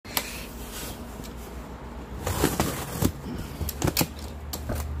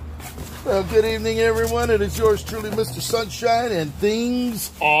Well, good evening, everyone. It is yours truly, Mr. Sunshine, and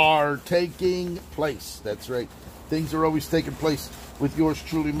things are taking place. That's right. Things are always taking place with yours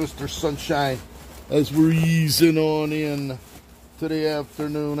truly, Mr. Sunshine, as we're easing on in to the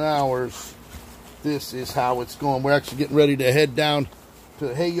afternoon hours. This is how it's going. We're actually getting ready to head down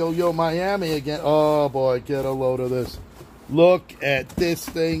to Hey Yo Yo Miami again. Oh, boy, get a load of this. Look at this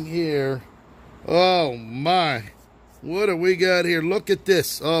thing here. Oh, my. What do we got here? Look at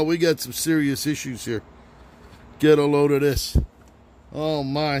this. Oh, we got some serious issues here. Get a load of this. Oh,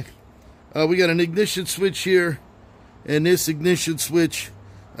 my. We got an ignition switch here. And this ignition switch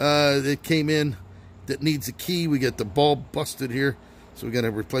that came in that needs a key. We got the bulb busted here. So we got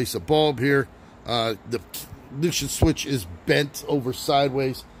to replace a bulb here. The ignition switch is bent over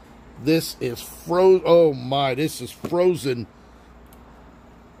sideways. This is frozen. Oh, my. This is frozen.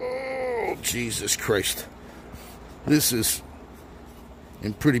 Oh, Jesus Christ. This is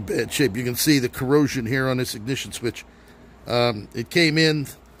in pretty bad shape. You can see the corrosion here on this ignition switch. It came in.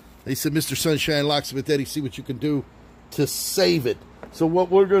 They said, Mr. Sunshine, Locksmith, Eddy, see what you can do to save it. So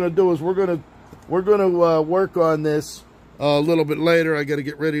what we're going to do is we're going to work on this a little bit later. I got to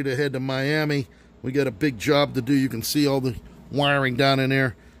get ready to head to Miami. We got a big job to do. You can see all the wiring down in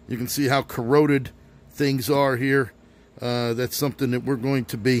there. You can see how corroded things are here. That's something that we're going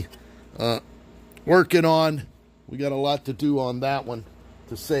to be working on. We got a lot to do on that one,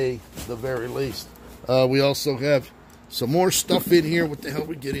 to say the very least. We also have some more stuff in here. What the hell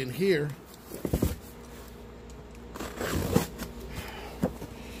we get in here?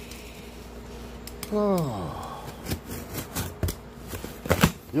 Oh.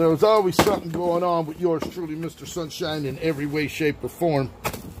 You know, there's always something going on with yours truly, Mr. Sunshine, in every way, shape, or form.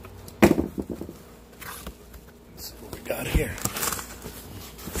 Let's see what we got here.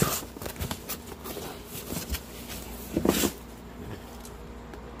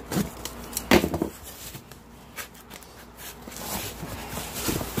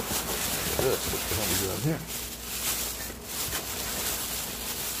 Here.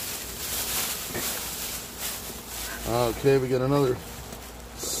 Okay, we got another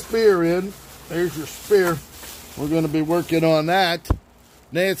spear in. There's your spear. We're going to be working on that.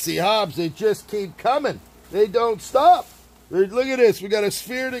 Nancy Hobbs, they just keep coming. They don't stop. Look at this. We got a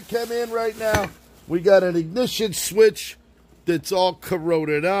sphere that came in right now. We got an ignition switch that's all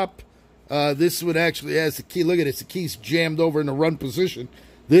corroded up. This one actually has the key. Look at this. The key's jammed over in the run position.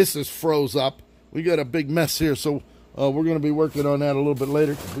 This is froze up. We got a big mess here, so we're going to be working on that a little bit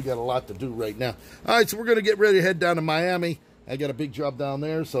later because we got a lot to do right now. All right, so we're going to get ready to head down to Miami. I got a big job down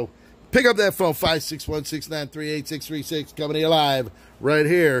there, so pick up that phone, 561-693-8636, coming to you live right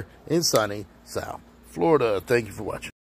here in sunny South Florida. Thank you for watching.